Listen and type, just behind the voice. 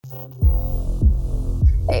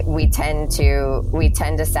We tend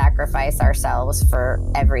to sacrifice ourselves for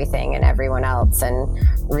everything and everyone else, and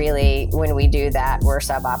really when we do that, we're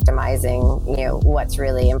sub-optimizing what's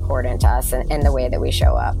really important to us and the way that we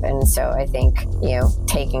show up. And so I think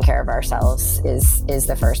taking care of ourselves is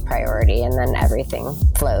the first priority, and then everything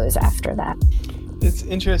flows after that. It's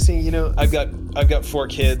interesting, I've got 4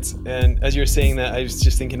 kids, and as you're saying that, I was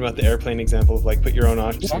just thinking about the airplane example of like put your own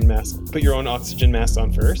oxygen mask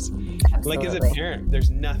on first. Absolutely. Like as a parent,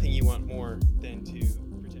 there's nothing you want more than to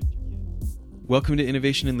protect your kids. Welcome to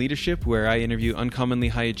Innovation and Leadership, where I interview uncommonly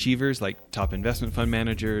high achievers like top investment fund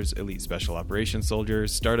managers, elite special operations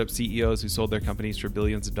soldiers, startup CEOs who sold their companies for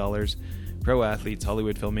billions of dollars, pro athletes,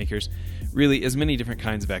 Hollywood filmmakers, really as many different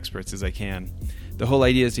kinds of experts as I can. The whole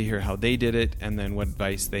idea is to hear how they did it and then what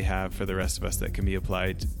advice they have for the rest of us that can be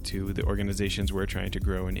applied to the organizations we're trying to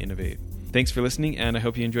grow and innovate. Thanks for listening, and I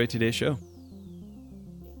hope you enjoyed today's show.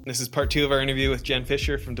 This is part 2 of our interview with Jen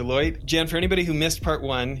Fisher from Deloitte. Jen, for anybody who missed part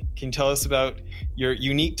 1, can you tell us about your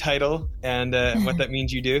unique title and what that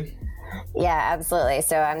means you do? Yeah, absolutely.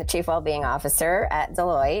 So I'm the Chief Wellbeing Officer at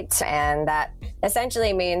Deloitte, and that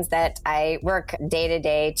essentially means that I work day to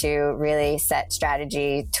day to really set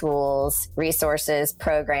strategy, tools, resources,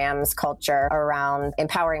 programs, culture around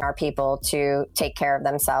empowering our people to take care of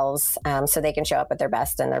themselves so they can show up at their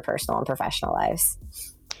best in their personal and professional lives.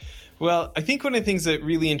 Well, I think one of the things that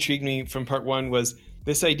really intrigued me from part 1 was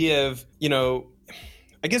this idea of,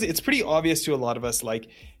 I guess it's pretty obvious to a lot of us, like,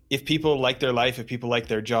 if people like their life, if people like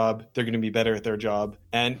their job, they're going to be better at their job.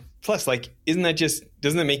 And plus, like, doesn't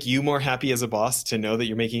that make you more happy as a boss to know that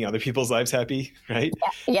you're making other people's lives happy, right?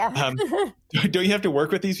 Yeah. Don't you have to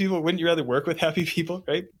work with these people? Wouldn't you rather work with happy people,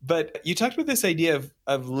 right? But you talked about this idea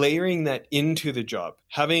of layering that into the job,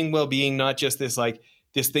 having well-being not just this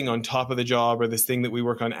thing on top of the job or this thing that we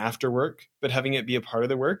work on after work, but having it be a part of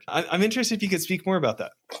the work. I'm interested if you could speak more about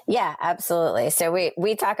that. Yeah, absolutely. So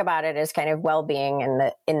we talk about it as kind of well-being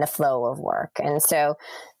in the flow of work. And so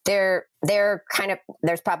there's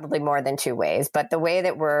probably more than 2 ways, but the way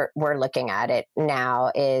that we're looking at it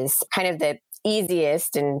now is kind of the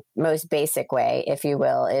easiest and most basic way, if you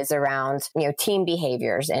will, is around, team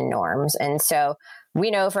behaviors and norms. And so we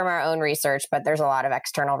know from our own research, but there's a lot of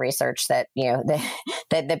external research that,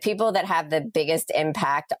 the people that have the biggest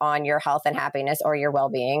impact on your health and happiness or your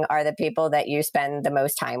well-being are the people that you spend the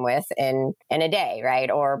most time with in a day, right?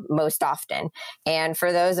 Or most often. And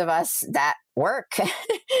for those of us that work,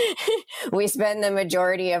 we spend the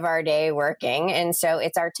majority of our day working. And so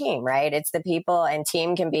it's our team, right? It's the people, and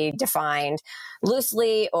team can be defined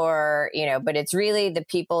loosely or, but it's really the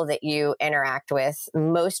people that you interact with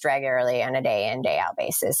most regularly on a day in, day out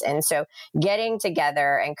basis. And so getting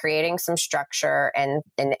together and creating some structure and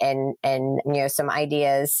some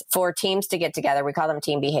ideas for teams to get together, we call them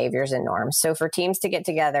team behaviors and norms. So for teams to get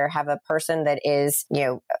together, have a person that is,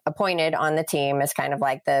 appointed on the team as kind of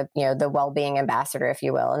like the well-being ambassador, if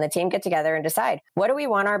you will, and the team get together and decide, what do we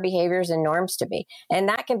want our behaviors and norms to be? And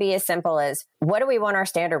that can be as simple as, what do we want our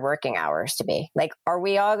standard working hours to be? Like, are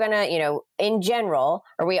we all going to, in general,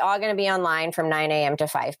 are we all going to be online from 9 a.m. to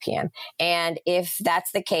 5 p.m.? And if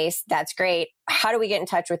that's the case, that's great. How do we get in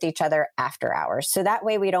touch with each other after hours? So that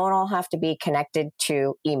way we don't all have to be connected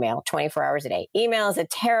to email 24 hours a day. Email is a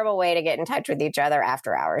terrible way to get in touch with each other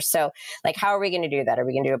after hours. So like, how are we going to do that? Are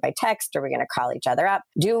we going to do it by text? Are we going to call each other up?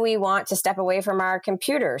 Do we want to step away from our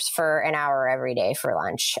computers for an hour every day for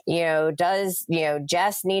lunch? Does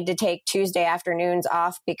Jess need to take Tuesday afternoons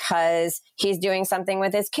off because he's doing something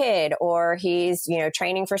with his kid, or he's,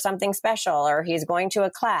 training for something special, or he's going to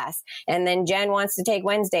a class? And then Jen wants to take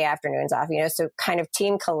Wednesday afternoons off, so kind of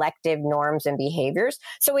team collective norms and behaviors.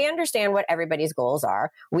 So we understand what everybody's goals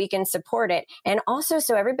are. We can support it. And also,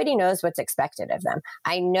 so everybody knows what's expected of them.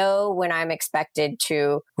 I know when I'm expected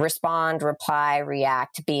to respond, reply,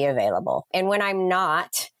 react, be available. And when I'm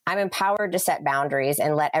not, I'm empowered to set boundaries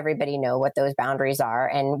and let everybody know what those boundaries are.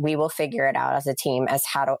 And we will figure it out as a team as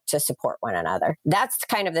how to support one another. That's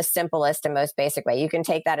kind of the simplest and most basic way. You can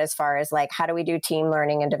take that as far as like, how do we do team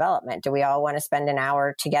learning and development? Do we all want to spend an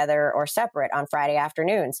hour together or separate on Friday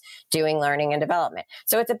afternoons doing learning and development?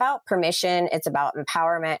 So it's about permission. It's about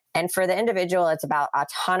empowerment. And for the individual, it's about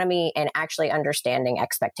autonomy and actually understanding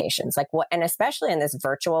expectations. Like what, and especially in this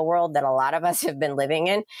virtual world that a lot of us have been living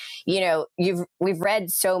in, we've read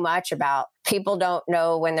so much about people don't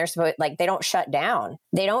know when they're supposed, like they don't shut down.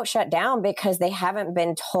 They don't shut down because they haven't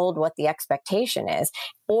been told what the expectation is.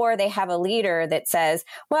 Or they have a leader that says,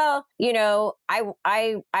 well,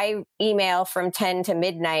 I email from 10 to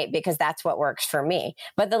midnight because that's what works for me.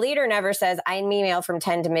 But the leader never says, I email from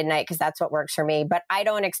 10 to midnight because that's what works for me. But I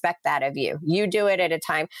don't expect that of you. You do it at a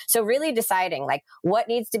time. So really deciding like what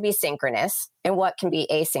needs to be synchronous and what can be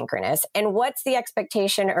asynchronous, and what's the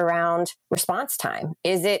expectation around response time?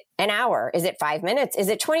 Is it an hour? Is it 5 minutes? Is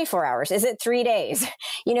it 24 hours? Is it 3 days?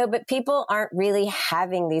 But people aren't really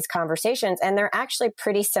having these conversations, and they're actually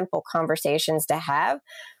pretty simple conversations to have.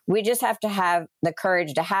 We just have to have the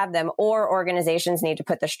courage to have them, or organizations need to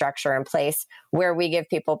put the structure in place where we give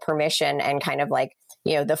people permission and kind of like,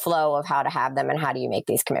 the flow of how to have them and how do you make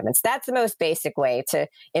these commitments. That's the most basic way to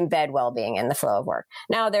embed well-being in the flow of work.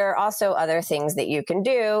 Now, there are also other things that you can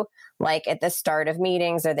do, like at the start of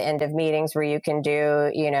meetings or the end of meetings, where you can do,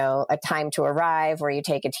 a time to arrive, where you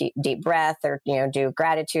take a deep breath, or, do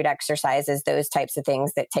gratitude exercises, those types of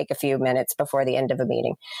things that take a few minutes before the end of a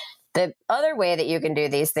meeting. The other way that you can do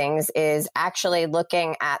these things is actually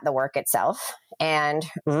looking at the work itself and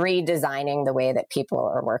redesigning the way that people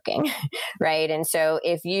are working, right? And so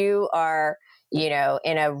if you are, in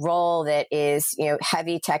a role that is,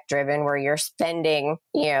 heavy tech driven, where you're spending,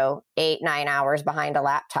 8-9 hours behind a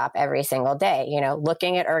laptop every single day,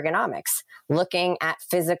 looking at ergonomics, looking at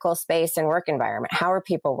physical space and work environment. How are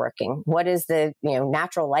people working? What is the,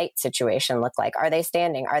 natural light situation look like? Are they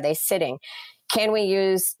standing? Are they sitting? Can we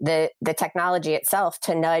use the technology itself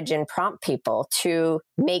to nudge and prompt people to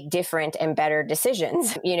make different and better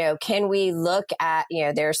decisions? Can we look at,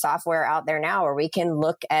 there's software out there now where we can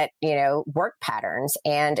look at, work patterns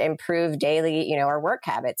and improve daily, our work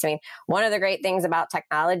habits. I mean, one of the great things about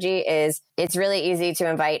technology is it's really easy to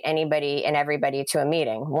invite anybody and everybody to a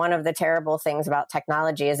meeting. One of the terrible things about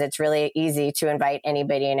technology is it's really easy to invite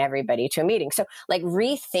anybody and everybody to a meeting. So like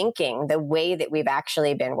rethinking the way that we've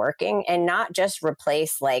actually been working, and not just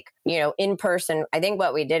replace in-person. I think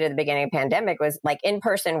what we did at the beginning of the pandemic was like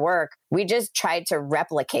in-person work. We just tried to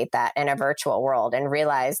replicate that in a virtual world and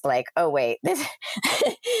realized like, oh wait, this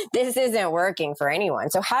isn't working for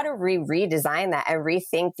anyone. So how do we redesign that and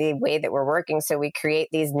rethink the way that we're working, so we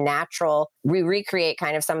recreate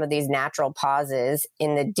kind of some of these natural pauses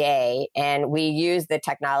in the day, and we use the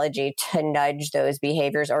technology to nudge those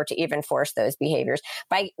behaviors or to even force those behaviors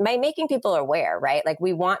by making people aware, right? Like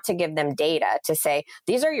we want to give them data to say,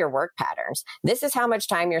 these are your work patterns. This is how much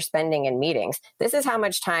time you're spending in meetings. This is how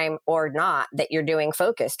much time or not that you're doing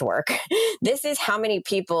focused work. This is how many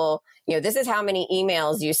people, this is how many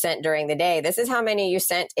emails you sent during the day. This is how many you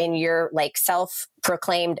sent in your like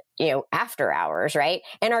self-proclaimed, after hours, right?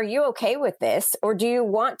 And are you okay with this? Or do you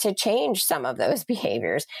want to change some of those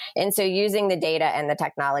behaviors? And so using the data and the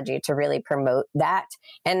technology to really promote that.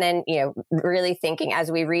 And then, really thinking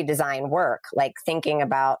as we redesign work, like thinking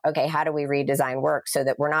about, okay, how do we redesign work so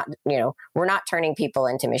that we're not turning people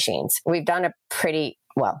into machines? We've done a pretty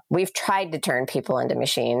well, we've tried to turn people into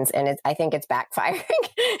machines, and I think it's backfiring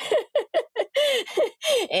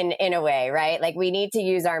in a way, right? Like we need to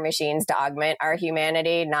use our machines to augment our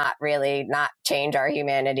humanity, not change our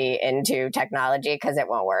humanity into technology, because it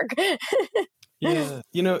won't work. Yeah.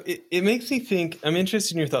 It makes me think, I'm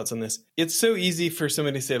interested in your thoughts on this. It's so easy for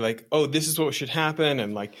somebody to say like, oh, this is what should happen.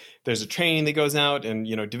 And like, there's a training that goes out, and,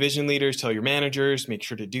 division leaders tell your managers, make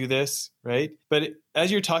sure to do this, right? But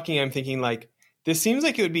as you're talking, I'm thinking like, this seems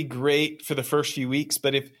like it would be great for the first few weeks,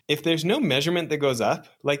 but if there's no measurement that goes up,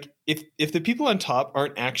 like if the people on top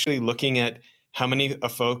aren't actually looking at how many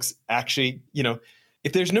of folks actually,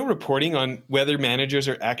 if there's no reporting on whether managers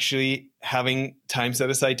are actually having time set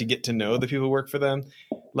aside to get to know the people who work for them,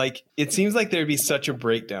 like it seems like there'd be such a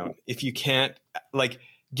breakdown if you can't like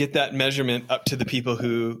get that measurement up to the people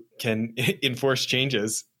who can enforce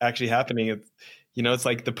changes actually happening. It's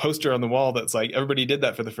like the poster on the wall that's like, everybody did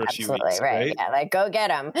that for the first few weeks. Right? Yeah, like go get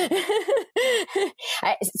them.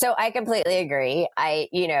 So I completely agree. I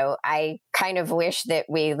kind of wish that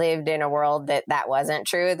we lived in a world that wasn't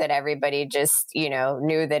true, that everybody just,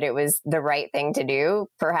 knew that it was the right thing to do,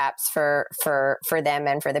 perhaps for them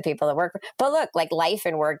and for the people that work. But look, like life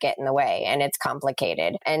and work get in the way, and it's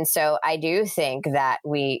complicated. And so I do think that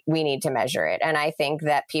we need to measure it. And I think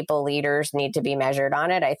that leaders need to be measured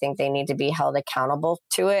on it. I think they need to be held accountable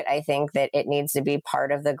to it. I think that it needs to be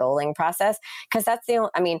part of the goaling process, because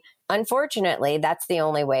unfortunately, that's the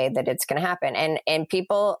only way that it's going to happen. And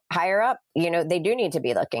people higher up, they do need to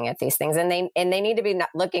be looking at these things, and they need to be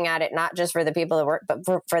looking at it not just for the people that work, but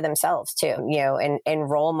for themselves too, and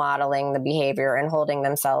role modeling the behavior and holding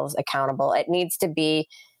themselves accountable. It needs to be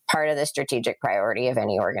part of the strategic priority of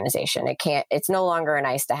any organization. It's no longer a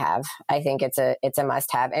nice to have. I think it's a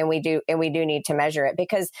must have. And we do need to measure it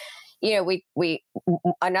because, we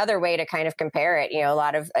another way to kind of compare it, a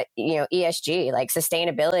lot of, ESG, like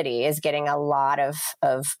sustainability is getting a lot of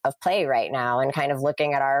play right now, and kind of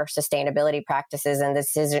looking at our sustainability practices and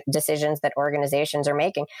decisions that organizations are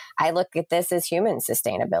making. I look at this as human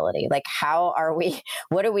sustainability. Like,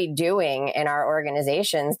 what are we doing in our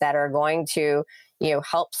organizations that are going to,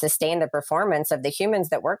 help sustain the performance of the humans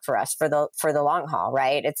that work for us for the long haul,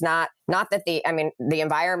 right? It's not that the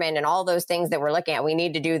environment and all those things that we're looking at, we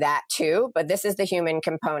need to do that too, but this is the human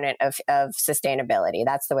component of sustainability.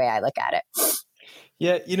 That's the way I look at it.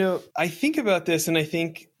 Yeah, I think about this, and I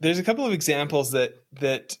think there's a couple of examples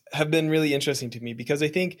that have been really interesting to me, because I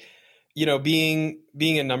think, being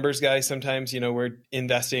a numbers guy, sometimes, we're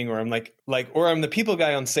investing, or I'm like, or I'm the people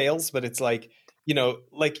guy on sales, but it's like,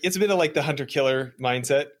 it's a bit of like the hunter killer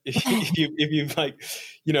mindset. If you've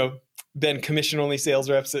been commission only sales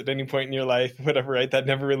reps at any point in your life, whatever, right? That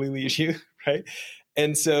never really leaves you, right?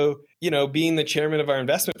 And so, being the chairman of our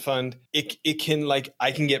investment fund, it can,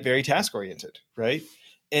 I can get very task oriented, right?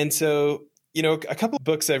 And so, a couple of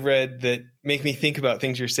books I've read that make me think about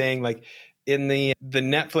things you're saying, like in the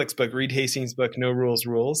Netflix book, Reed Hastings' book, No Rules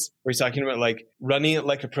Rules, where he's talking about running it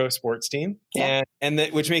like a pro sports team. Yeah. And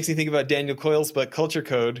that, which makes me think about Daniel Coyle's book, Culture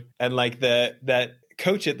Code, and that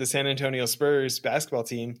coach at the San Antonio Spurs basketball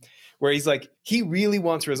team, where he's like, he really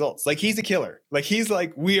wants results. Like, he's a killer. Like, he's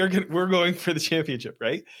like, we're going for the championship,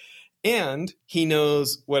 right? And he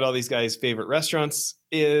knows what all these guys' favorite restaurants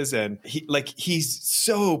is, and he's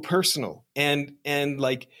so personal, and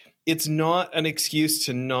it's not an excuse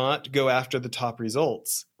to not go after the top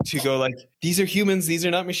results, to go these are humans, these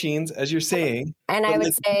are not machines, as you're saying. And I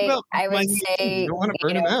would say, you don't want to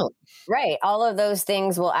burn them out. Right. All of those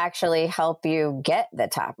things will actually help you get the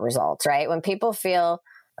top results, right? When people feel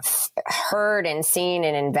heard and seen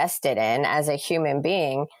and invested in as a human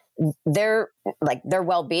being, their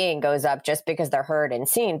well-being goes up just because they're heard and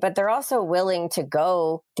seen, but they're also willing to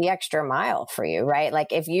go the extra mile for you, right? Like,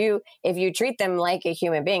 if you treat them like a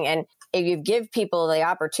human being, and if you give people the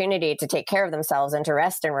opportunity to take care of themselves and to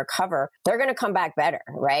rest and recover, they're going to come back better,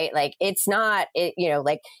 right? Like, it's not, if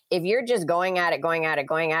you're just going at it,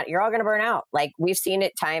 you're all going to burn out. Like, we've seen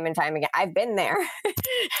it time and time again. I've been there.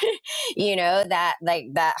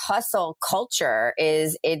 That hustle culture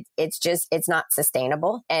it's not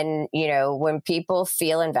sustainable. And, when people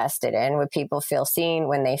feel invested in, when people feel seen,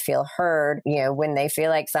 when they feel heard, when they feel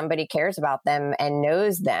like somebody cares about them and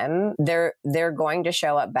knows them, they're going to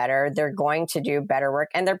show up better. They're going to do better work,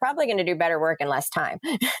 and they're probably going to do better work in less time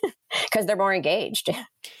because they're more engaged.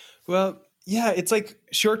 Well, yeah, it's like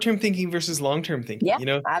short-term thinking versus long-term thinking.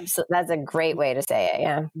 Yeah, absolutely. That's a great way to say it.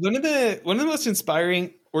 Yeah. One of the most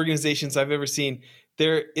inspiring organizations I've ever seen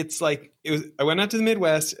there. I went out to the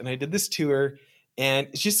Midwest and I did this tour, and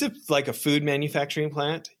it's just like a food manufacturing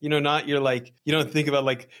plant, not you don't think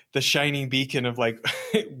about the shining beacon of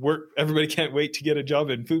work. Everybody can't wait to get a job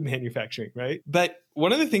in food manufacturing. Right. But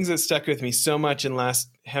one of the things that stuck with me so much in the last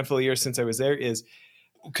handful of years since I was there is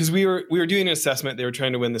because we were doing an assessment. They were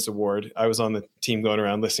trying to win this award. I was on the team going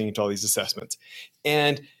around listening to all these assessments,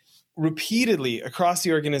 and repeatedly across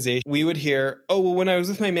the organization, we would hear, oh, well, when I was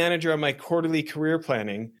with my manager on my quarterly career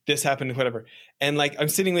planning, this happened, whatever. And I'm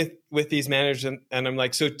sitting with these managers and I'm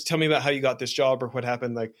like, so tell me about how you got this job or what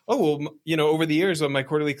happened. Like, oh, well, over the years of my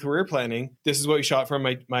quarterly career planning, this is what we shot for.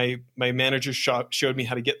 My manager showed me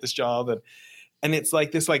how to get this job. And it's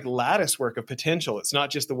like this lattice work of potential. It's not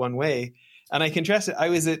just the one way. And I contrast it. I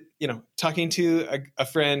was talking to a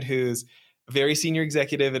friend who's a very senior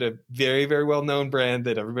executive at a very, very well-known brand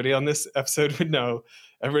that everybody on this episode would know,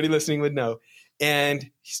 everybody listening would know. And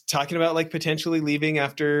he's talking about potentially leaving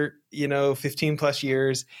after, 15 plus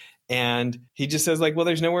years. And he just says well,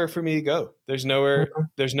 there's nowhere for me to go. There's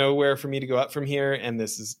nowhere for me to go up from here. And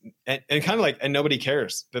this is, and kind of and nobody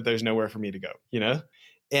cares that there's nowhere for me to go,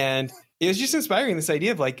 And it was just inspiring, this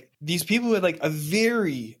idea of these people with a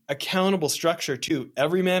very accountable structure too.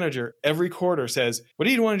 Every manager, every quarter says, what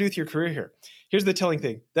do you want to do with your career here? Here's the telling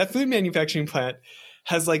thing. That food manufacturing plant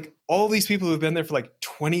has all these people who've been there for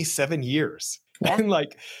 27 years. Yeah.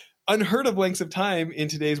 And unheard of lengths of time in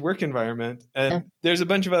today's work environment. And there's a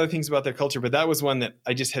bunch of other things about their culture, but that was one that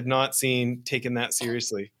I just had not seen taken that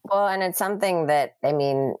seriously. Well, and it's something that,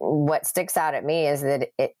 what sticks out at me is that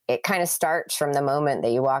it kind of starts from the moment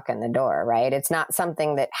that you walk in the door, right? It's not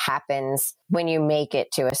something that happens when you make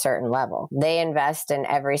it to a certain level. They invest in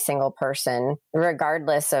every single person,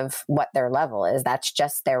 regardless of what their level is. That's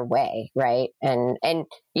just their way, right? And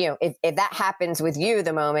if that happens with you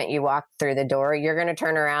the moment you walk through the door, you're going to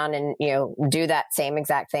turn around and, do that same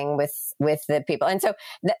exact thing with the people. And so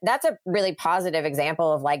that's a really positive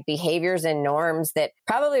example of like behaviors and norms that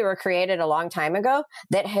probably were created a long time ago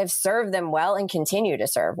that have served them well and continue to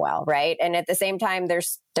serve well. Right. And at the same time,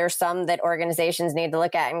 there's some that organizations need to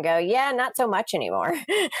look at and go, yeah, not so much anymore.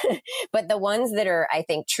 But the ones that are, I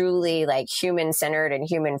think, truly like human centered and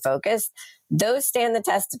human focused, those stand the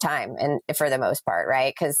test of time, and for the most part,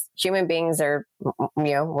 right? Because human beings are,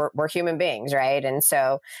 we're human beings, right? And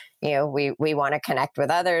so, we want to connect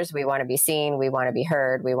with others. We want to be seen. We want to be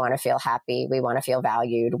heard. We want to feel happy. We want to feel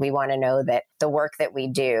valued. We want to know that the work that we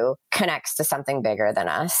do connects to something bigger than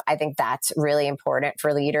us. I think that's really important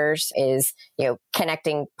for leaders is,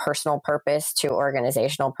 connecting personal purpose to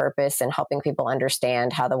organizational purpose and helping people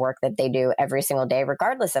understand how the work that they do every single day,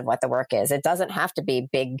 regardless of what the work is, it doesn't have to be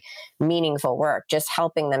big, meaningful work, just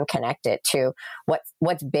helping them connect it to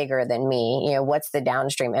what's bigger than me, what's the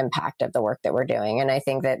downstream impact of the work that we're doing. And I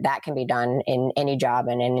think that can be done in any job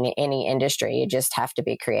and in any industry. You just have to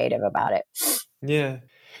be creative about it. Yeah.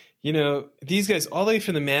 These guys, all the way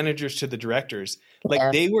from the managers to the directors,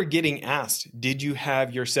 they were getting asked, did you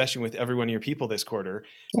have your session with every one of your people this quarter?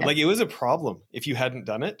 Yeah. It was a problem if you hadn't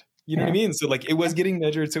done it. You know what I mean? So it was getting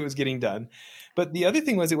measured, so it was getting done. But the other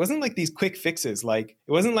thing was, it wasn't like these quick fixes. It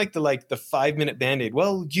wasn't like the 5-minute Band-Aid.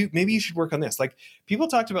 Well, maybe you should work on this. People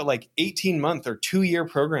talked about 18-month or 2-year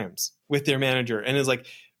programs with their manager. And it's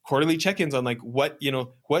quarterly check-ins on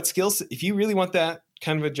what skills, if you really want that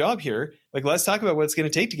kind of a job here, let's talk about what it's going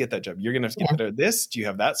to take to get that job. You're going to have to get better at this. Do you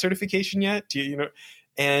have that certification yet? Do you,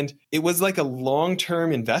 and it was a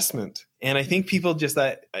long-term investment. And I think people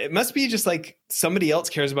it must be just somebody else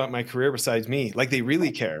cares about my career besides me. They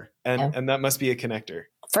really care. And that must be a connector.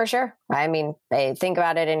 For sure. I mean, think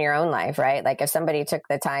about it in your own life, right? If somebody took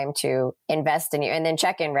the time to invest in you and then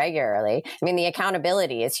check in regularly, I mean, the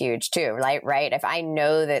accountability is huge too, right? If I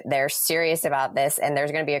know that they're serious about this and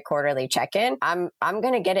there's going to be a quarterly check-in, I'm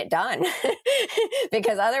going to get it done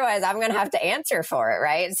because otherwise I'm going to have to answer for it,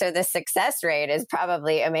 right? So the success rate is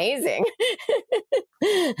probably amazing.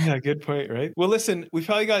 Yeah, good point, right? Well, listen, we've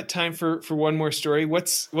probably got time for one more story.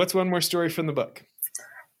 What's one more story from the book?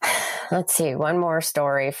 Let's see, one more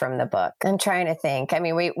story from the book. I'm trying to think. I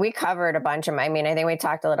mean, we covered a bunch of I think we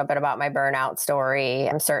talked a little bit about my burnout story.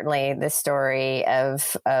 And certainly the story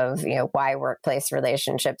of why workplace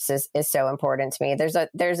relationships is so important to me. There's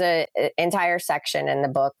a entire section in the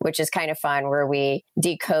book, which is kind of fun, where we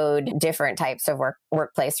decode different types of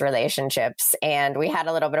workplace relationships. And we had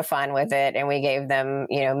a little bit of fun with it. And we gave them,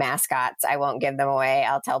 mascots. I won't give them away.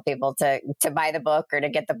 I'll tell people to buy the book or to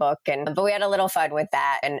get the book. But we had a little fun with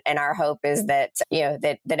that. And our hope is that,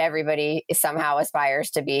 that everybody somehow aspires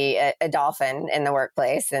to be a dolphin in the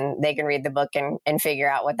workplace, and they can read the book and figure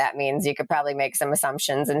out what that means. You could probably make some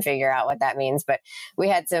assumptions and figure out what that means, but we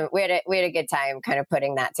had a good time kind of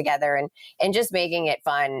putting that together and just making it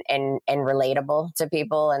fun and relatable to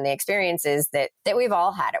people and the experiences that we've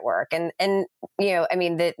all had at work. And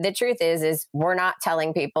the truth is we're not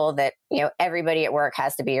telling people that, everybody at work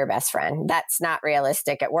has to be your best friend. That's not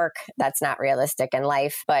realistic at work. That's not realistic in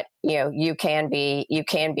life, but you can be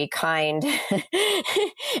kind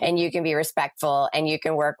and you can be respectful, and you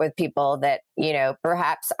can work with people that,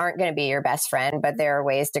 perhaps aren't going to be your best friend, but there are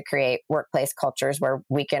ways to create workplace cultures where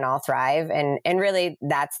we can all thrive. And really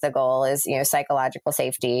that's the goal is, psychological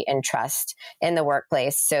safety and trust in the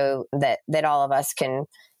workplace so that all of us can,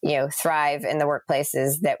 thrive in the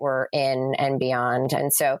workplaces that we're in and beyond.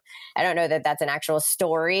 And so I don't know that that's an actual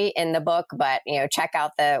story in the book, but, check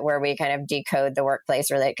out where we kind of decode the workplace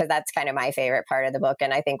because that's kind of my favorite part of the book.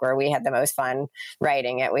 And I think where we had the most fun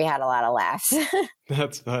writing it, we had a lot of laughs.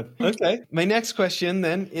 That's fun. Okay. My next question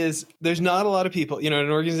then is, there's not a lot of people, an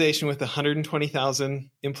organization with 120,000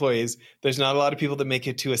 employees, there's not a lot of people that make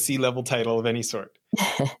it to a C-level title of any sort.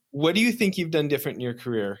 What do you think you've done different in your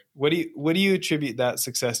career? What do you attribute that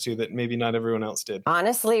success to that maybe not everyone else did?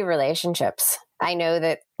 Honestly, relationships. I know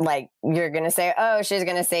that you're going to say, oh, she's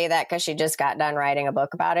going to say that because she just got done writing a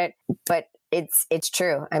book about it. But it's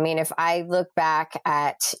true. I mean, if I look back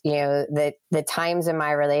at, the times in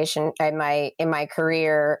my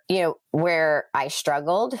career, where I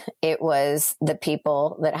struggled, it was the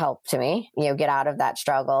people that helped me, get out of that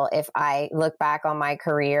struggle. If I look back on my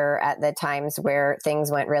career at the times where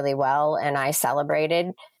things went really well and I celebrated,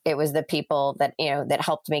 it was the people that, that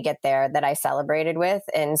helped me get there that I celebrated with.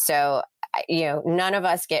 And so none of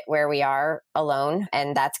us get where we are alone,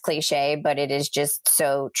 and that's cliche, but it is just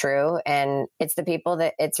so true. And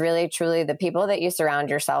it's really truly the people that you surround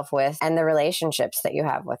yourself with and the relationships that you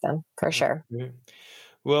have with them, for sure.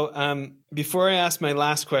 Well, before I ask my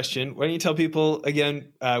last question, why don't you tell people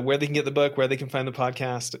again where they can get the book, where they can find the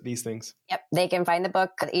podcast, these things? Yep, they can find the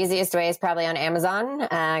book. The easiest way is probably on Amazon.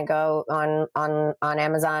 Go on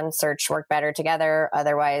Amazon, search "Work Better Together."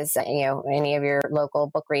 Otherwise, any of your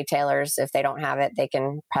local book retailers, if they don't have it, they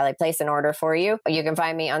can probably place an order for you. You can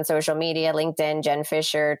find me on social media: LinkedIn, Jen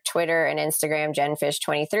Fisher; Twitter and Instagram,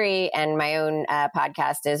 JenFish23, and my own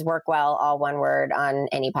podcast is Work Well, all one word, on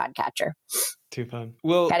any podcatcher. Too fun.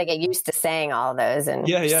 Well, got to get used to saying all those in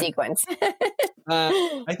sequence.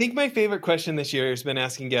 I think my favorite question this year has been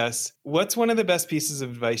asking guests, what's one of the best pieces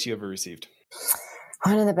of advice you ever received?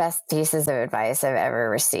 One of the best pieces of advice I've ever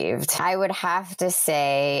received. I would have to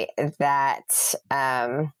say that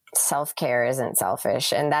self-care isn't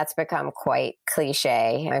selfish, and that's become quite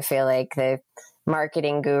cliche. I feel like the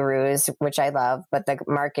marketing gurus, which I love, but the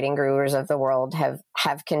marketing gurus of the world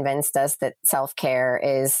have convinced us that self-care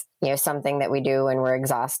is, something that we do when we're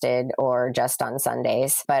exhausted or just on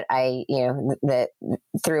Sundays. But that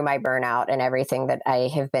through my burnout and everything that I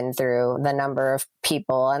have been through, the number of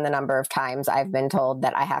people and the number of times I've been told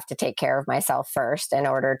that I have to take care of myself first in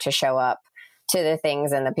order to show up to the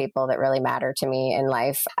things and the people that really matter to me in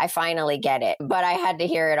life. I finally get it, but I had to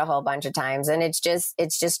hear it a whole bunch of times. And it's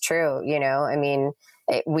just true.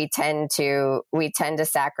 We tend to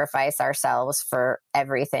sacrifice ourselves for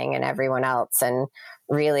everything and everyone else. And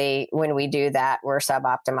really, when we do that, we're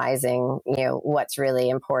suboptimizing, what's really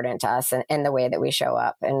important to us and the way that we show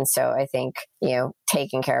up. And so I think,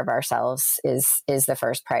 taking care of ourselves is the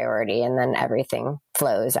first priority, and then everything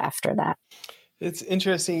flows after that. It's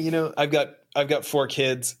interesting. I've got 4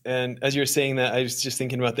 kids, and as you're saying that, I was just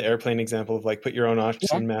thinking about the airplane example of like, put your own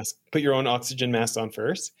oxygen mask on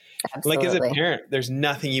first. Absolutely. Like, as a parent, there's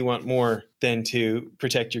nothing you want more than to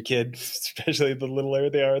protect your kid, especially the littler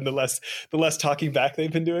they are and the less talking back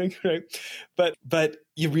they've been doing, right? But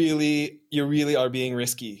you really are being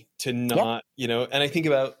risky to not, and I think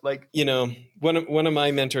about one of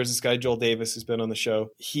my mentors, this guy Joel Davis, who's been on the show.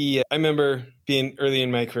 I remember being early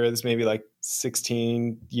in my career, this maybe like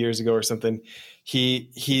 16 years ago or something.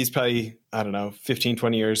 He's probably, 15,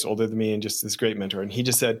 20 years older than me, and just this great mentor. And he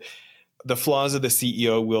just said, the flaws of the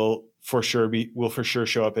CEO will for sure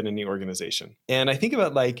show up in any organization. And I think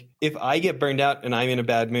about, like, if I get burned out and I'm in a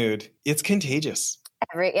bad mood, it's contagious.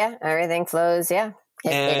 Everything flows. Yeah.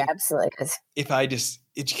 It absolutely is. It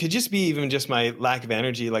could just be even just my lack of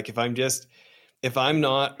energy. Like, if I'm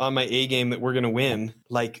not on my A game that we're going to win,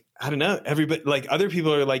 like, I don't know, everybody, like, other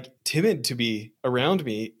people are like timid to be around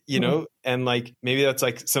me, mm-hmm. And like, maybe that's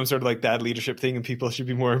like some sort of like bad leadership thing and people should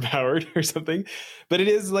be more empowered or something. But it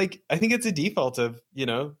is like, I think it's a default of,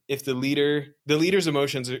 if the leader's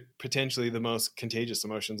emotions are potentially the most contagious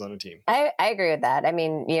emotions on a team. I agree with that. I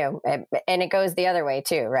mean, and it goes the other way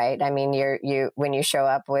too, right? I mean, when you show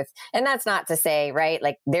up with, and that's not to say, right,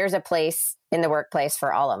 like, there's a place in the workplace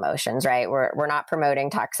for all emotions, right? We're not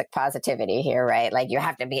promoting toxic positivity here, right? Like, you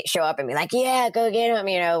have to show up and be like, yeah, go get them.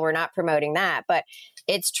 We're not promoting that, but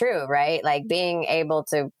it's true, right? Like, being able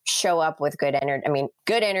to show up with good energy. I mean,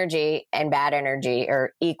 good energy and bad energy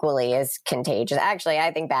are equally as contagious. Actually,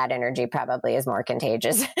 I think bad energy probably is more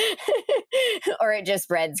contagious or it just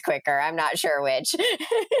spreads quicker. I'm not sure which.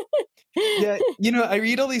 Yeah. I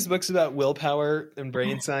read all these books about willpower and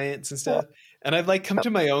brain science and stuff. And I've come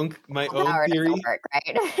to my own theory. Work,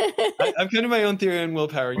 right? I've come to my own theory on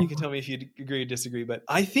willpower. You can tell me if you agree or disagree. But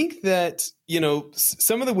I think that,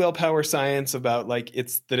 some of the willpower science about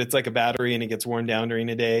it's like a battery and it gets worn down during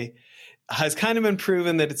a day has kind of been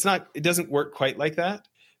proven that it doesn't work quite like that.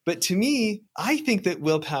 But to me, I think that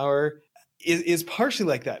willpower is partially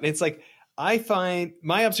like that. And it's like, I find,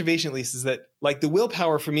 my observation at least, is that like the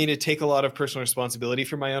willpower for me to take a lot of personal responsibility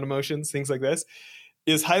for my own emotions, things like this,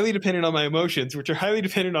 is highly dependent on my emotions, which are highly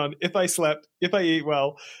dependent on if I slept, if I ate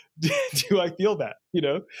well, do I feel that?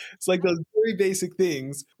 It's like those very basic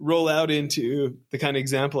things roll out into the kind of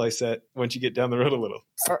example I set once you get down the road a little.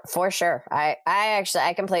 For sure.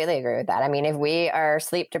 I completely agree with that. I mean, if we are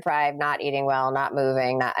sleep deprived, not eating well, not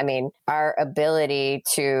moving, our ability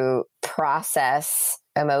to process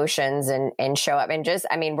emotions and show up and just,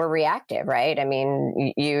 we're reactive, right? I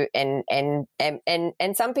mean,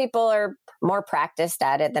 and some people are more practiced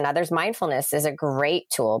at it than others. Mindfulness is a great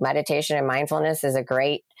tool. Meditation and mindfulness is a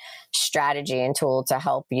great strategy and tool to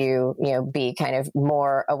help you, be kind of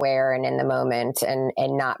more aware and in the moment and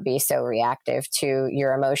not be so reactive to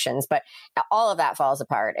your emotions. But all of that falls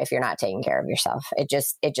apart if you're not taking care of yourself. It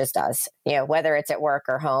just does, whether it's at work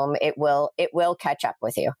or home, it will catch up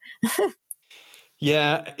with you.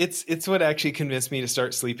 Yeah, it's what actually convinced me to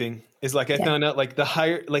start sleeping. is like, I found out like the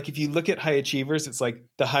higher, like if you look at high achievers, it's like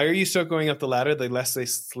the higher you start going up the ladder, the less they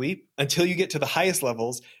sleep until you get to the highest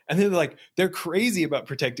levels. And then they're crazy about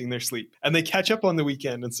protecting their sleep and they catch up on the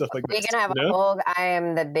weekend and stuff like that. We can have I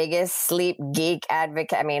am the biggest sleep geek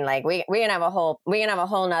advocate. I mean, like we can have a whole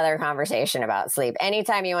nother conversation about sleep.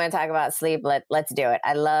 Anytime you want to talk about sleep, let's do it.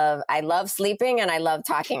 I love sleeping and I love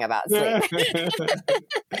talking about sleep.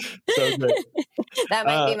 So good. That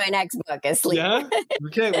might be my next book is sleep. Yeah.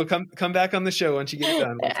 Okay. Well, come back on the show once you get it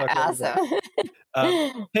done. We'll talk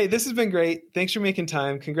awesome. Hey, this has been great. Thanks for making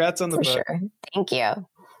time. Congrats on the book. Sure. Thank you.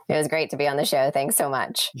 It was great to be on the show. Thanks so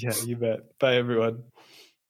much. Yeah, you bet. Bye, everyone.